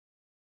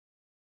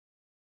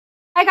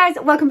Hi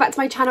guys, welcome back to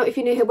my channel. If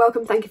you're new here,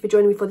 welcome. Thank you for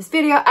joining me for this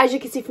video. As you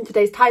can see from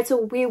today's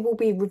title, we will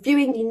be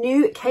reviewing the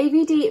new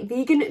KVD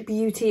Vegan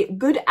Beauty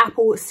Good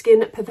Apple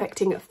Skin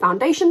Perfecting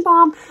Foundation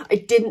Balm. I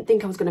didn't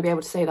think I was going to be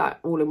able to say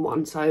that all in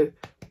one, so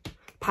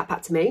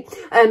pat to me.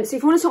 So if you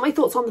want to see my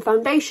thoughts on the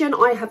foundation,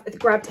 I have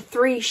grabbed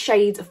 3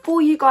 shades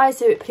for you guys,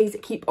 so please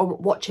keep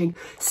on watching.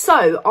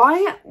 So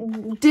I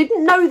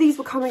didn't know these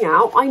were coming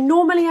out. I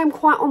normally am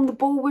quite on the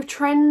ball with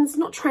trends,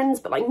 not trends,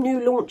 but like new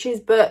launches,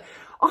 but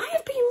I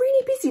have been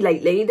really busy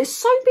lately.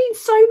 There's been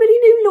so many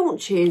new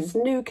launches,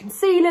 new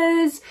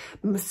concealers,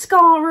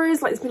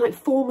 mascaras, like there's been like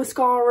 4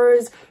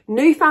 mascaras,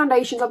 new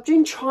foundations. I've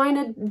been trying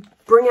to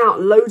bring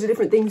out loads of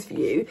different things for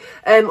you.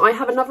 I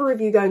have another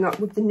review going up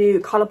with the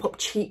new Colourpop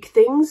cheek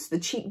things, the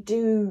Cheek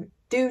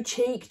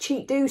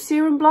Do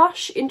serum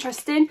blush,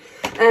 interesting.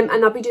 And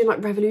I'll be doing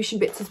like Revolution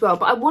bits as well.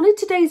 But I wanted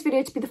today's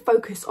video to be the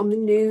focus on the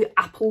new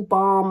Apple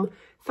Balm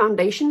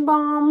Foundation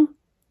Balm.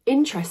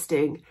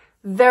 Interesting.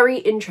 Very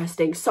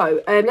interesting.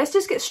 So let's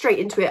just get straight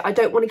into it. I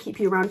don't want to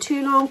keep you around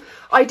too long.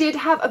 I did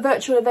have a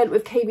virtual event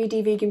with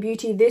KVD Vegan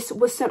Beauty. This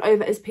was sent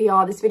over as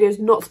PR. This video is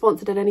not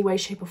sponsored in any way,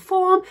 shape or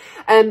form.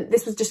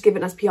 This was just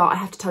given as PR. I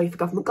have to tell you for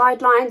government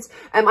guidelines.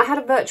 I had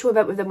a virtual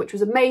event with them, which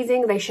was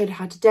amazing. They showed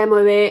how to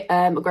demo it.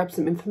 I grabbed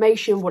some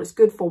information, what it's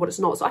good for, what it's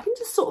not. So I can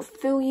just sort of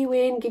fill you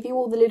in, give you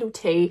all the little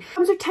tea. It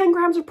comes with 10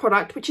 grams of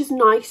product, which is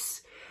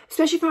nice.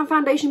 Especially for a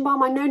foundation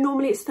balm. I know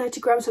normally it's 30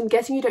 grams, so I'm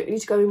guessing you don't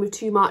need to go in with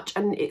too much,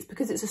 and it's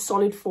because it's a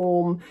solid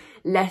form,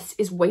 less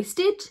is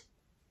wasted.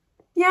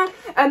 Yeah,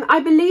 I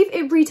believe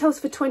it retails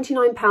for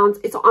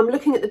 £29. I'm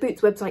looking at the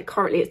Boots website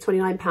currently, it's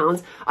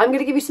 £29. I'm going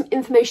to give you some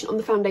information on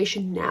the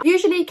foundation now.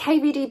 Usually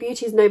KVD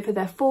Beauty is known for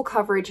their full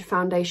coverage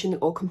foundation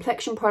or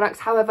complexion products.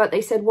 However,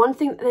 they said one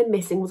thing that they're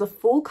missing was a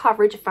full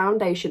coverage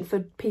foundation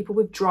for people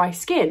with dry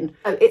skin.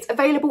 It's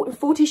available in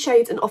 40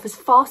 shades and offers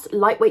fast,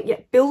 lightweight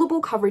yet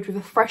buildable coverage with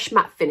a fresh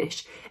matte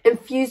finish.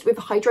 Infused with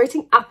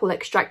hydrating apple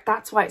extract,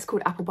 that's why it's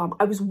called Apple Balm.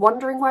 I was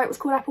wondering why it was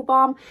called Apple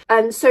Balm.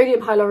 And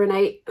sodium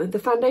hyaluronate. The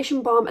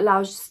foundation balm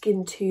allows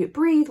skin to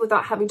breathe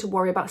without having to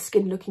worry about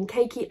skin looking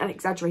cakey and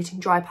exaggerating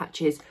dry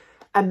patches.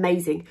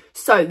 Amazing.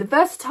 So the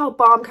versatile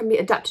balm can be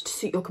adapted to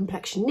suit your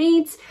complexion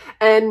needs.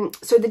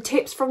 So the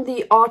tips from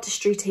the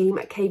artistry team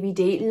at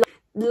KVD: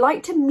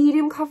 light to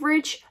medium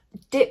coverage.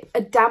 Dip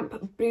a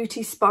damp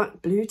beauty sponge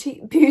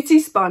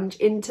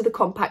into the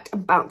compact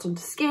and bounce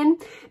onto skin.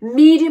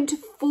 Medium to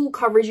full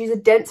coverage, use a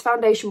dense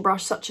foundation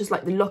brush such as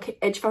like the Locket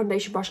Edge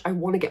foundation brush. I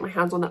want to get my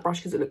hands on that brush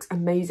because it looks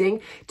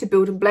amazing to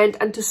build and blend.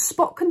 And to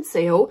spot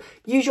conceal,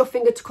 use your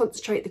finger to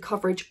concentrate the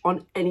coverage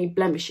on any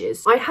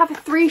blemishes. I have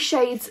 3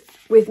 shades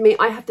with me.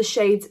 I have the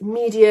shades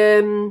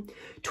medium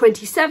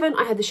 27,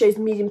 I had the shades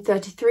medium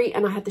 33,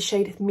 and I had the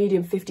shade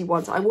medium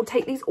 51. So I will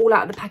take these all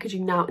out of the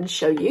packaging now and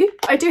show you.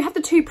 I do have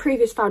the 2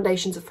 previous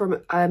foundations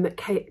from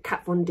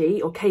Kat Von D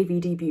or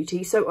KVD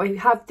Beauty. So I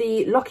have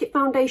the Locket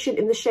foundation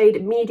in the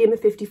shade medium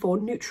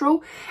 54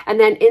 neutral, and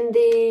then in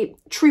the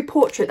True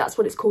Portrait, that's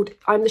what it's called,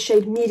 I'm the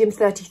shade medium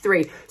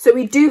 33. So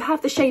we do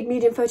have the shade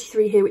medium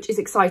 33 here, which is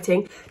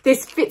exciting.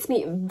 This fits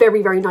me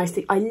very, very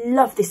nicely. I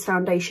love this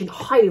foundation,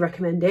 highly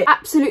recommend it.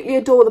 Absolutely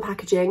adore the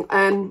packaging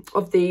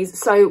of these.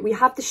 So we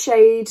have the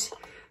shade,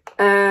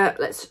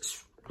 let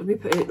me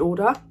put it in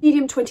order.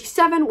 Medium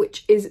 27,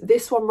 which is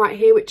this one right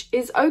here, which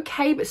is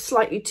okay, but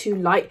slightly too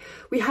light.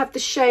 We have the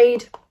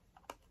shade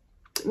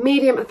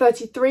medium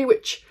 33,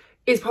 which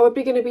is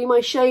probably going to be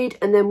my shade.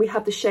 And then we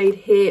have the shade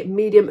here,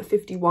 medium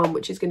 51,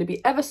 which is going to be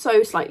ever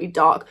so slightly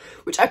dark,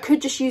 which I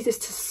could just use this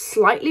to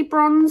slightly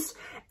bronze,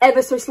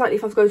 ever so slightly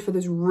if I've gone for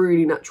those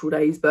really natural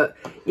days. But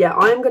yeah,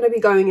 I'm going to be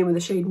going in with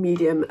the shade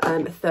medium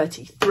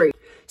 33.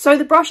 So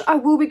the brush I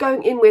will be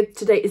going in with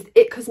today is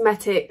the IT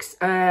Cosmetics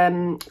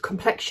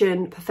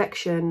Complexion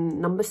Perfection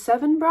number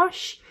 7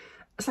 brush.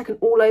 It's like an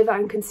all over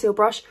and conceal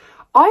brush.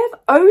 I have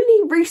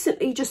only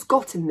recently just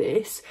gotten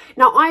this.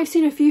 Now, I've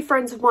seen a few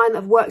friends of mine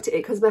that have worked at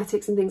IT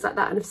Cosmetics and things like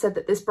that and have said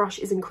that this brush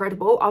is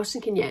incredible. I was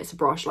thinking, yeah, it's a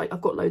brush. Like,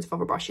 I've got loads of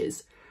other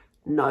brushes.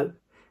 No,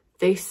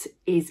 this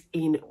is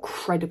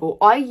incredible.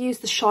 I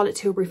used the Charlotte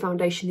Tilbury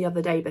foundation the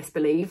other day, best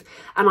believe,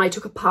 and I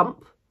took a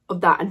pump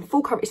of that, and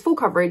it's full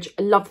coverage.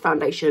 I love the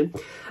foundation,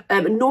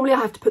 and normally I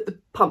have to put the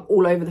pump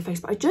all over the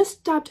face, but I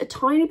just dabbed a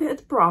tiny bit of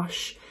the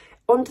brush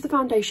onto the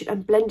foundation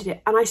and blended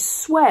it, and I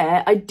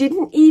swear I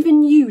didn't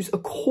even use a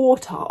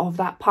quarter of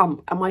that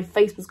pump and my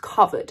face was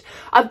covered.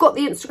 I've got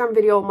the Instagram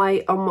video on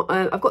my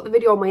I've got the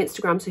video on my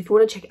Instagram, so if you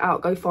want to check it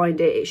out, go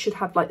find it. It should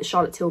have like the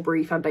Charlotte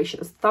Tilbury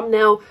foundation as a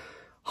thumbnail.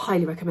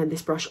 Highly recommend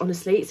this brush,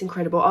 honestly, it's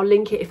incredible. I'll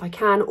link it if I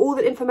can. All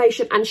the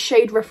information and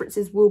shade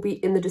references will be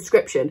in the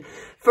description.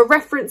 For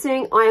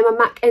referencing, I am a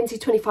MAC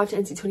NC25 to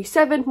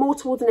NC27, more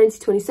towards an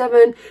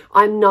NC27.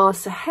 I'm Nars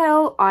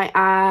SAHEL. I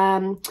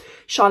am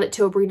Charlotte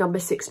Tilbury number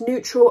 6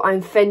 neutral.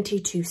 I'm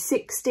Fenty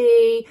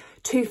 260,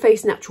 Too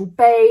Faced Natural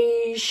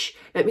Beige.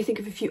 Let me think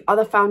of a few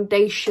other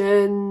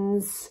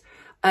foundations.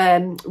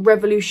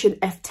 Revolution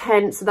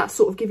F10, so that's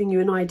sort of giving you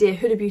an idea.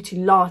 Huda Beauty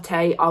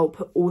Latte, I'll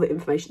put all the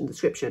information in the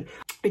description.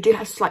 I do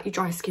have slightly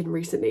dry skin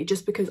recently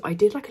just because I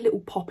did like a little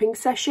popping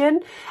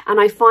session,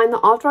 and I find that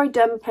after I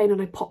dermaplane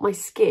and I pop my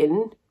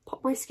skin,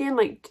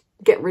 like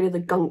get rid of the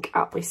gunk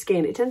out my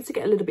skin, it tends to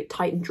get a little bit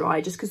tight and dry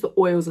just because the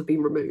oils have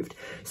been removed.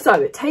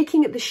 So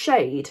taking the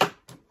shade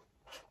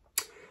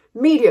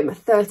medium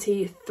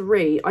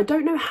 33, I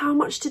don't know how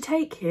much to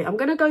take here. I'm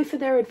going to go for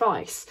their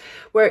advice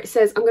where it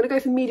says I'm going to go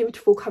for medium to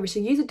full coverage, so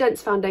use a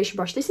dense foundation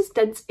brush. This is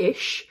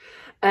dense-ish,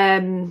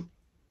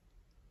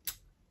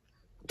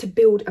 to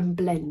build and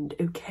blend.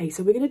 Okay,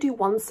 so we're going to do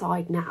one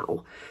side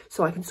now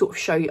so I can sort of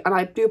show you, and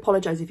I do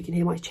apologize if you can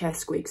hear my chair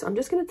squeak. So I'm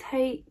just going to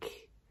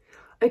take,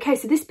 okay,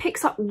 so this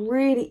picks up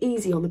really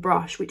easy on the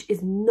brush, which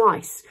is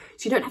nice,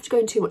 so you don't have to go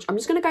in too much. I'm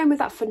just going to go in with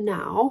that for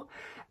now,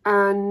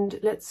 and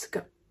let's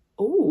go.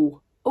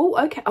 Oh,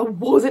 okay, I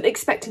wasn't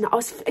expecting that. I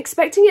was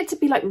expecting it to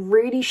be like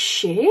really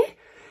sheer,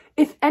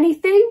 if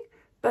anything,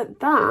 but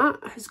that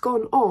has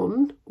gone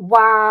on.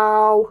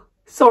 Wow.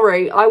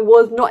 Sorry, I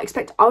was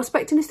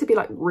expecting this to be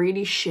like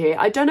really sheer.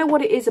 I don't know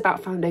what it is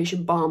about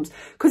foundation balms.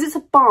 Because it's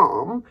a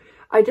balm,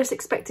 I just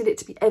expected it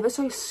to be ever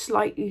so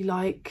slightly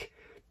like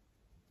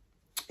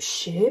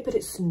sheer, but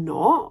it's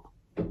not.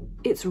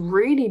 It's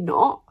really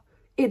not.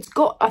 It's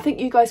got, I think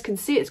you guys can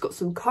see it's got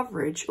some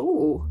coverage.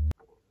 Oh,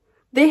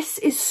 this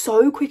is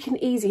so quick and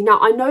easy. Now,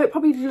 I know it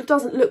probably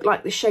doesn't look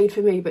like the shade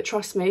for me, but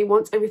trust me,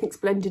 once everything's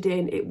blended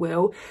in, it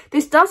will.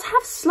 This does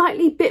have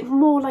slightly bit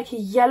more like a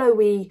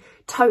yellowy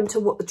tone to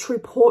what the True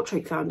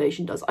Portrait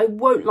foundation does. I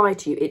won't lie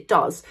to you, it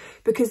does,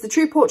 because the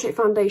True Portrait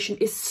foundation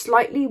is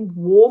slightly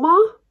warmer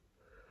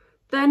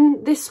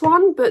than this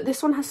one, but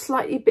this one has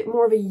slightly bit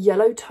more of a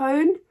yellow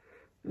tone.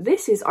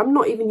 This is, I'm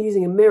not even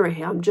using a mirror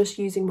here, I'm just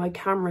using my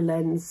camera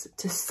lens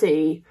to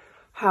see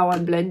how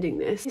I'm blending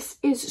this. This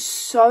is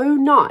so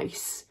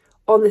nice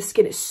on the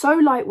skin. It's so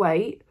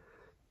lightweight.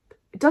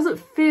 It doesn't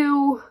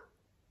feel,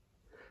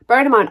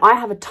 bearing in mind I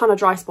have a ton of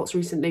dry spots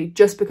recently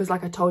just because,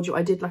 like I told you,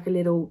 I did like a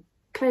little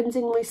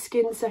cleansing my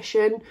skin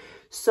session.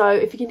 So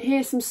if you can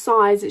hear some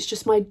sighs, it's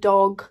just my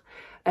dog.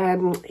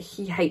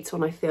 He hates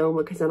when I film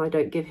because then I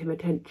don't give him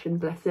attention,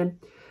 bless him.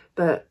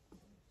 But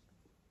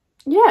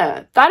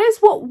yeah, that is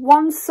what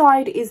one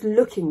side is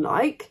looking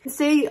like.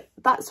 See,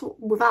 that's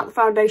without the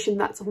foundation,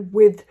 that's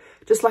with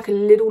just like a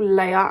little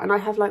layer, and I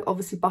have like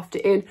obviously buffed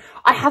it in.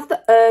 I have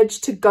the urge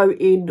to go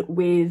in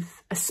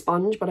with a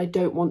sponge, but I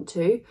don't want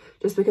to,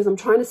 just because I'm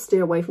trying to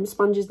steer away from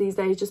sponges these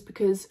days, just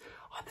because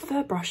I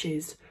prefer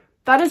brushes.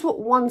 That is what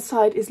one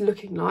side is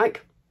looking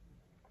like.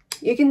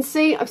 You can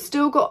see I've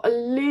still got a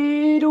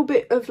little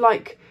bit of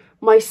like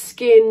my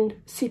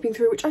skin seeping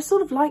through, which I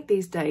sort of like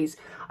these days.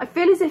 I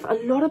feel as if a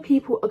lot of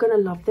people are going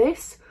to love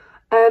this.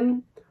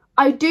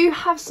 I do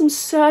have some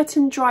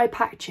certain dry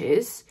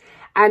patches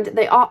and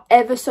they are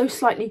ever so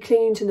slightly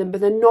clinging to them,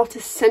 but they're not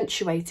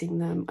accentuating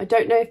them. I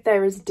don't know if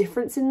there is a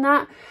difference in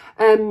that.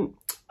 I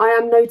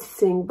am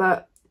noticing,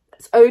 but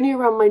it's only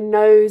around my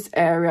nose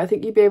area. I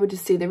think you'll be able to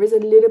see there is a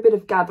little bit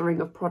of gathering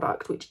of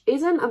product, which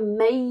isn't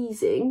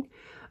amazing.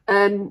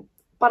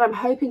 But I'm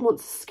hoping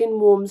once the skin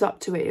warms up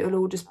to it, it'll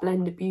all just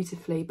blend it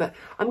beautifully. But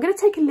I'm going to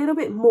take a little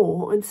bit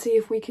more and see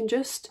if we can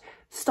just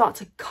start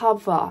to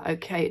cover.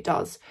 Okay, it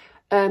does.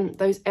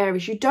 Those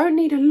areas. You don't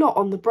need a lot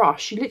on the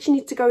brush. You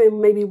literally need to go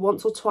in maybe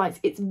once or twice.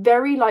 It's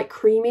very like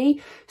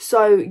creamy,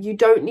 so you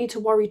don't need to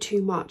worry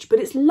too much. But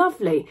it's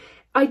lovely.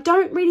 I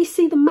don't really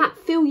see the matte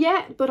feel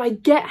yet, but I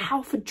get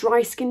how for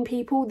dry skin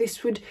people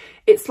this would,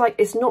 it's like,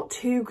 it's not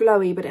too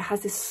glowy, but it has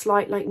this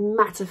slight like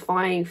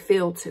mattifying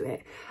feel to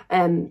it.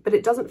 But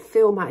it doesn't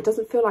feel matte. It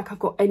doesn't feel like I've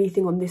got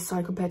anything on this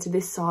side compared to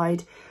this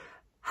side.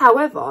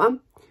 However,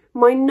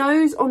 my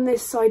nose on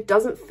this side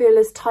doesn't feel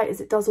as tight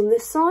as it does on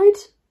this side.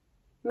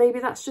 Maybe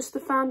that's just the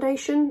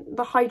foundation,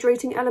 the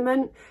hydrating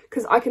element,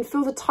 because I can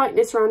feel the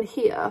tightness around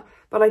here,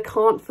 but I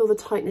can't feel the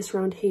tightness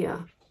around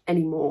here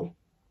anymore.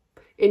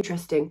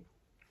 Interesting.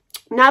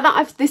 Now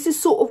that this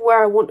is sort of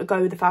where I want to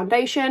go with the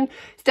foundation.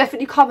 It's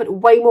definitely covered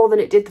way more than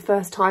it did the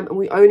first time, and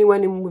we only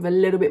went in with a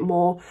little bit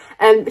more.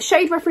 The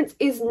shade reference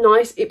is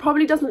nice. It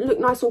probably doesn't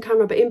look nice on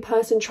camera, but in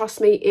person, trust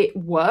me, it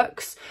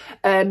works.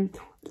 As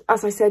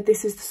I said,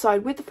 this is the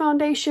side with the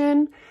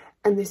foundation,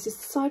 and this is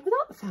the side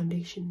without the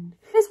foundation.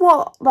 Here's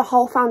what the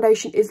whole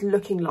foundation is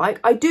looking like.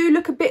 I do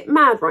look a bit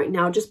mad right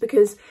now just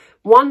because,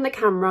 1, the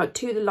camera,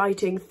 2, the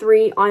lighting,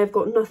 3, I have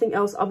got nothing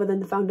else other than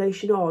the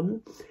foundation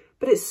on.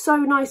 But it's so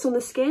nice on the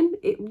skin.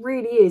 It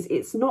really is.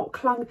 It's not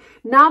clung.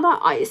 Now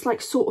that it's like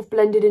sort of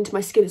blended into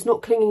my skin, it's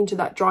not clinging to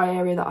that dry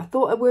area that I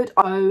thought it would.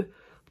 I'm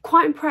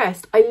quite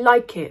impressed. I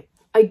like it.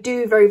 I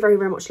do very, very,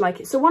 very much like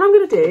it. So what I'm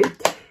going to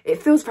do,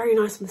 it feels very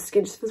nice on the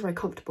skin. It just feels very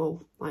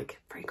comfortable,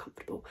 like very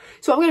comfortable.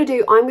 So what I'm going to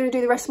do, I'm going to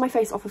do the rest of my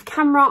face off of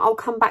camera. I'll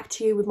come back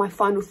to you with my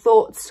final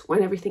thoughts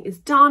when everything is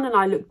done and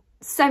I look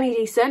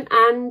semi-decent,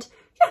 and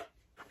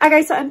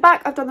okay, so I'm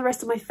back. I've done the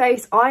rest of my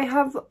face. I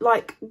have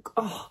like,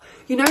 oh,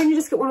 you know when you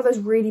just get one of those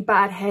really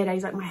bad hair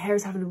days, like my hair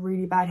is having a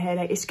really bad hair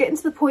day. It's getting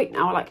to the point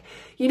now, like,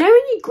 you know when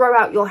you grow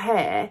out your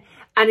hair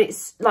and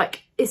it's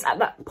like, it's at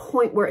that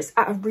point where it's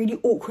at a really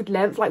awkward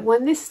length. Like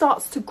when this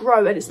starts to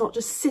grow and it's not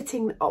just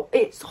sitting, oh,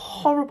 it's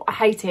horrible. I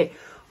hate it.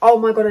 Oh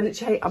my God, I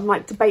literally hate, I'm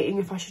like debating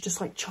if I should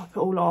just like chop it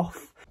all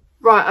off.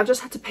 Right, I've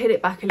just had to pin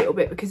it back a little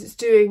bit because it's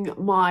doing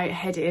my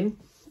head in.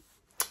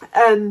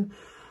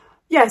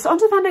 Yeah, so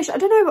onto the foundation. I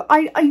don't know,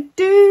 I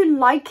do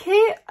like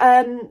it.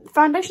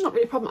 Foundation's not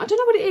really a problem. I don't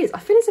know what it is. I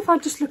feel as if I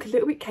just look a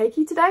little bit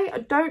cakey today.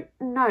 I don't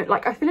know.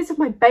 Like, I feel as if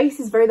my base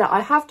is very that.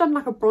 I have done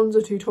like a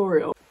bronzer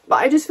tutorial, but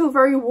I just feel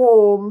very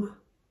warm.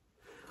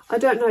 I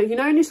don't know. You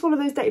know, and it's one of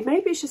those days.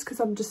 Maybe it's just because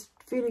I'm just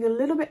feeling a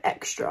little bit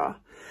extra.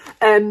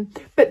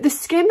 But the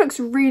skin looks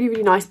really,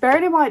 really nice.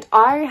 Bearing in mind,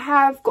 I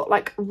have got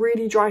like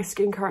really dry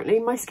skin currently.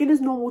 My skin is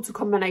normal to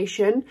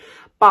combination,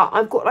 but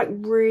I've got like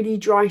really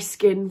dry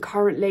skin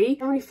currently.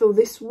 I really feel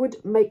this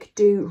would make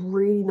do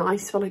really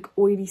nice for like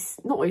oily,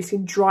 not oily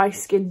skin, dry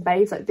skin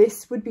babes. Like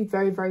this would be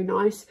very, very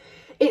nice.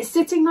 It's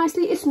sitting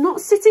nicely. It's not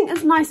sitting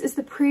as nice as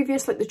the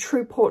previous, like the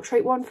True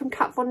Portrait one from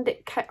KVD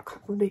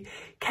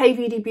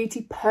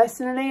Beauty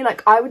personally.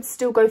 Like I would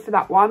still go for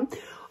that one.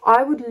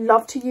 I would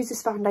love to use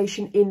this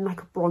foundation in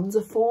like a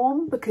bronzer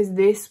form because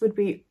this would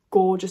be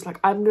gorgeous. Like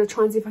I'm going to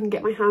try and see if I can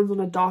get my hands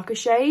on a darker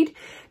shade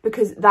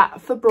because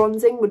that for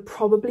bronzing would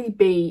probably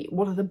be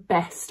one of the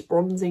best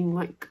bronzing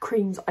like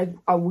creams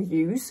I will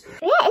use.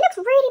 Yeah, it looks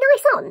really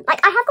nice on. Like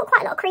I have got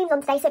quite a lot of creams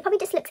on today, so it probably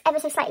just looks ever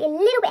so slightly a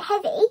little bit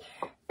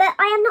heavy, but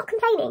I am not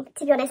complaining,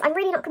 to be honest. I'm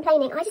really not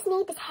complaining. I just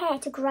need this hair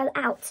to grow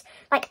out.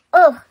 Like,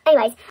 oh,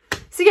 anyways.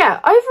 So yeah,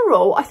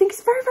 overall, I think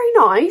it's very, very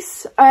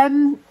nice.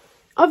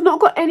 I've not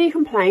got any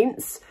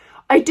complaints.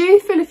 I do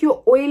feel if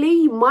you're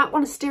oily, you might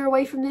want to steer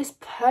away from this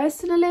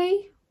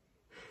personally.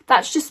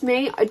 That's just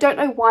me. I don't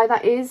know why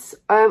that is.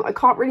 I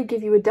can't really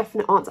give you a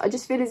definite answer. I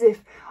just feel as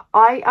if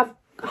I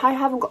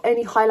haven't got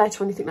any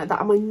highlighter or anything like that,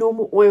 and my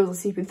normal oils are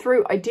seeping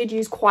through. I did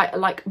use quite a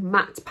like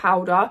matte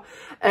powder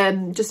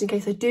just in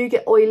case I do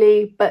get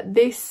oily, but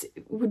this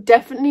would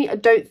definitely, I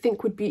don't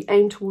think would be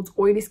aimed towards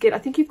oily skin. I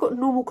think you've got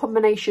normal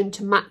combination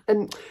to matte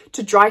and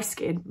to dry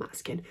skin,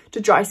 to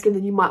dry skin,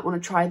 then you might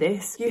want to try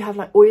this. If you have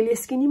like oilier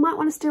skin, you might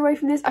want to steer away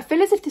from this. I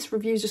feel as if this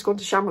review's just gone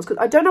to shambles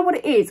because I don't know what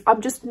it is.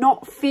 I'm just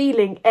not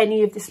feeling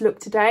any of this look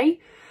today.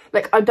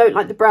 Like, I don't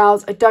like the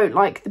brows. I don't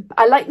like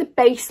I like the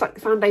base, like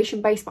the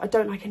foundation base, but I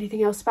don't like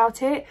anything else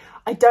about it.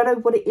 I don't know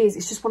what it is.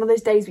 It's just one of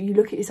those days where you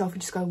look at yourself and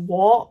just go,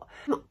 what?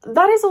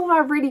 That is all I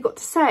really got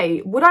to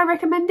say. Would I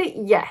recommend it?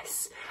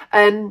 Yes.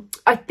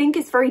 I think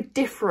it's very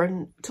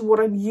different to what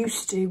I'm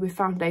used to with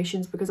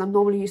foundations because I'm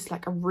normally used to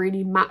like a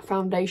really matte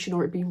foundation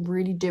or it being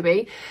really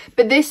dewy.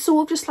 But this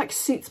sort of just like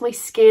suits my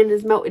skin,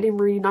 has melted in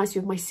really nicely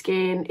with my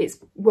skin. It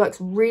works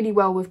really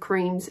well with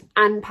creams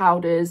and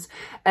powders.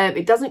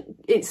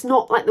 It's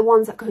not like the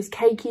ones that goes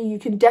cakey. You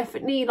can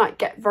definitely like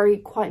get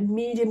quite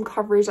medium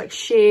coverage, like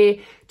sheer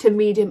to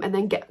medium, and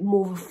then get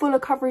more of a fuller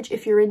coverage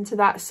if you're into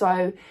that.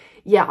 So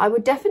yeah, I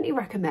would definitely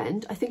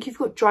recommend. I think if you've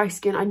got dry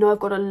skin, I know I've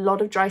got a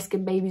lot of dry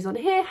skin babies on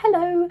here,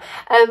 hello.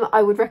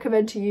 I would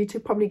recommend to you to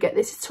probably get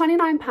this. It's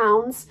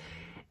 £29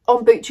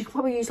 on Boots. You can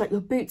probably use like your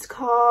Boots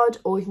card,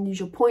 or you can use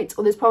your points,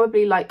 or there's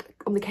probably like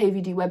on the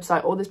KVD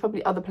website, or there's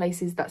probably other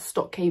places that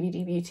stock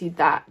KVD Beauty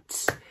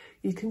that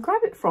you can grab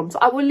it from. So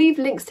I will leave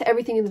links to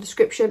everything in the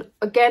description.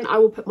 Again, I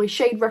will put my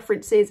shade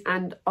references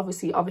and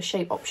obviously other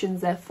shade options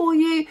there for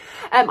you.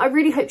 I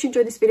really hope you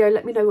enjoyed this video.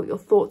 Let me know what your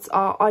thoughts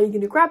are. Are you going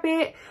to grab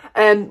it?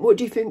 What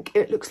do you think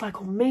it looks like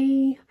on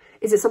me?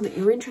 Is it something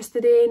you're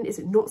interested in? Is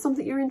it not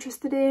something you're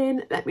interested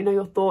in? Let me know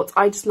your thoughts.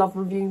 I just love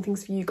reviewing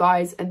things for you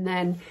guys, and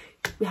then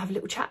we have a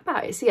little chat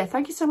about it. So yeah,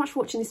 thank you so much for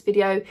watching this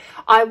video.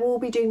 I will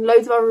be doing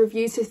loads of other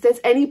reviews, so if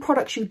there's any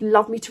products you'd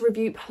love me to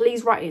review,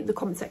 please write it in the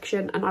comment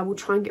section and I will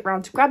try and get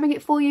around to grabbing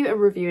it for you and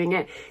reviewing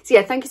it. So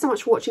yeah, thank you so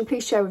much for watching.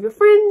 Please share with your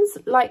friends,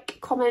 like,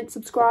 comment,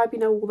 subscribe, you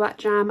know, all that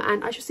jam,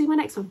 and I shall see you in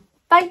my next one.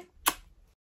 Bye.